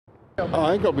Oh,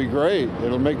 I think it'll be great.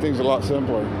 It'll make things a lot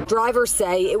simpler. Drivers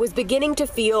say it was beginning to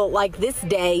feel like this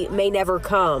day may never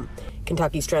come.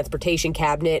 Kentucky's transportation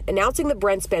cabinet announcing the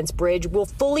Brent Spence Bridge will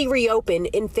fully reopen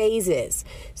in phases.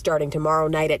 Starting tomorrow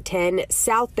night at 10,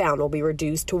 southbound will be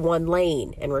reduced to 1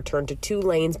 lane and return to 2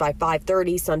 lanes by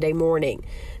 5:30 Sunday morning.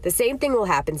 The same thing will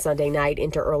happen Sunday night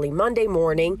into early Monday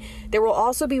morning. There will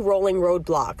also be rolling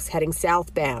roadblocks heading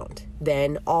southbound.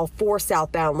 Then all 4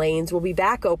 southbound lanes will be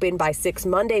back open by 6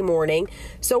 Monday morning.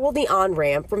 So will the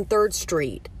on-ramp from 3rd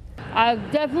Street.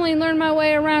 I've definitely learned my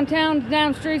way around town,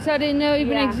 down streets I didn't know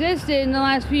even existed in the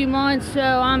last few months, so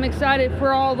I'm excited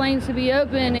for all lanes to be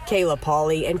open. Kayla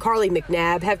Pauley and Carly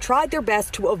McNabb have tried their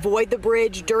best to avoid the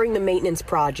bridge during the maintenance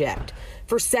project.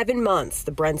 For 7 months,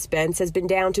 the Brent Spence has been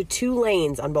down to 2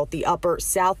 lanes on both the upper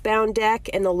southbound deck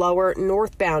and the lower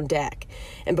northbound deck.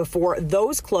 And before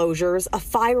those closures, a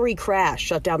fiery crash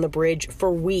shut down the bridge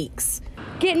for weeks.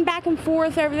 Getting back and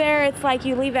forth over there, it's like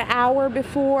you leave an hour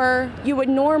before you would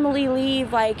normally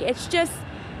leave. Like, it's just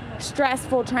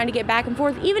stressful trying to get back and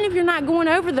forth, even if you're not going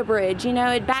over the bridge. You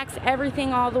know, it backs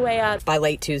everything all the way up. By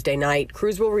late Tuesday night,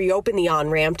 crews will reopen the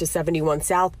on-ramp to 71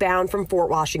 southbound from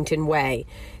Fort Washington Way.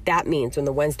 That means when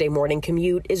the Wednesday morning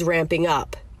commute is ramping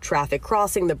up, traffic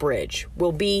crossing the bridge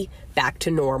will be back to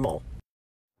normal.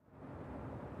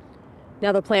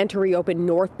 Now, the plan to reopen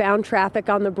northbound traffic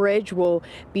on the bridge will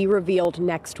be revealed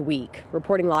next week.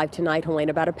 Reporting live tonight,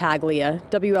 Helena Battipaglia,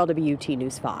 WLWT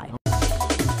News 5.